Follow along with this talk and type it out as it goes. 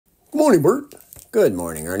Good morning, Burt. Good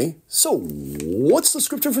morning, Ernie. So, what's the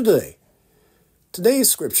scripture for today? Today's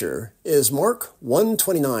scripture is Mark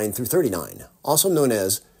 1:29 through 39, also known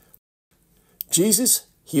as Jesus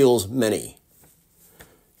heals many.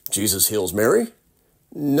 Jesus heals Mary?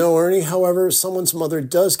 No, Ernie. However, someone's mother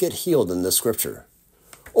does get healed in this scripture.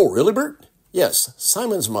 Oh, really, Burt? Yes,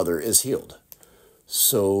 Simon's mother is healed.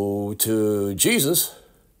 So, to Jesus,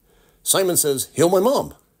 Simon says, heal my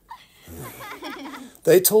mom.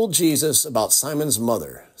 They told Jesus about Simon's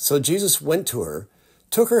mother, so Jesus went to her,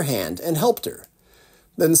 took her hand, and helped her.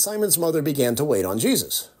 Then Simon's mother began to wait on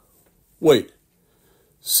Jesus. Wait,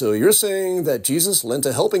 so you're saying that Jesus lent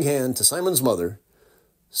a helping hand to Simon's mother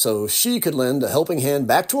so she could lend a helping hand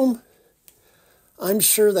back to him? I'm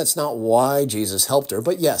sure that's not why Jesus helped her,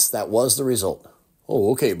 but yes, that was the result.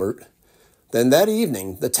 Oh, okay, Burt. Then that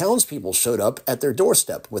evening, the townspeople showed up at their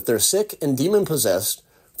doorstep with their sick and demon-possessed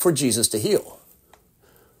for Jesus to heal.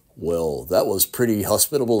 Well, that was pretty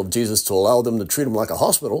hospitable of Jesus to allow them to treat him like a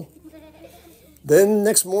hospital. Then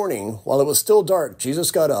next morning, while it was still dark,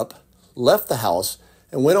 Jesus got up, left the house,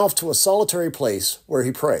 and went off to a solitary place where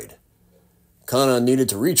he prayed. Kinda needed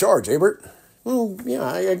to recharge, eh, Burt? Yeah,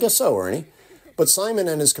 I guess so, Ernie. But Simon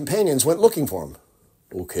and his companions went looking for him.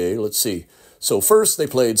 Okay, let's see. So first they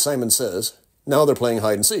played Simon Says. Now they're playing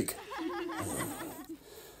hide and seek.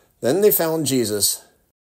 Then they found Jesus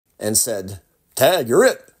and said, Tag, you're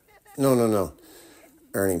it. No,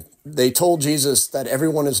 Ernie. They told Jesus that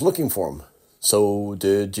everyone is looking for him. So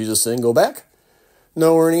did Jesus then go back?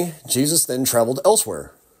 No, Ernie. Jesus then traveled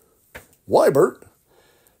elsewhere. Why, Burt?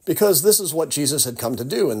 Because this is what Jesus had come to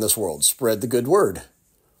do in this world, spread the good word.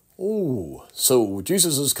 Ooh, so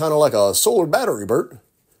Jesus is kind of like a solar battery, Burt.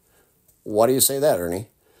 Why do you say that, Ernie?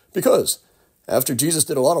 Because after Jesus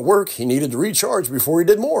did a lot of work, he needed to recharge before he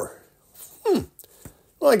did more.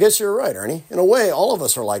 Well, I guess you're right, Ernie. In a way, all of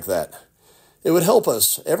us are like that. It would help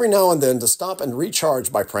us every now and then to stop and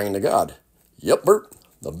recharge by praying to God. Yep, Burt.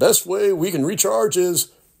 The best way we can recharge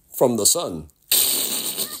is from the sun.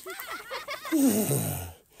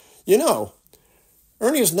 You know,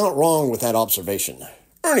 Ernie is not wrong with that observation.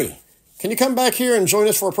 Ernie, can you come back here and join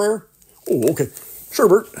us for a prayer? Oh, okay. Sure,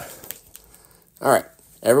 Burt. All right.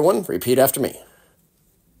 Everyone, repeat after me.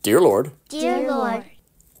 Dear Lord. Dear Lord.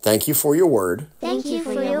 Thank you for your word. Thank you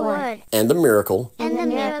for your word. And the miracle. And the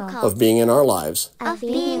miracle. Of being in our lives. Of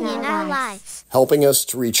being in our lives. Helping us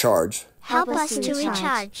to recharge. Help us to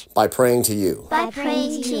recharge. By praying to you. By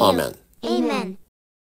praying to you. Amen. Amen.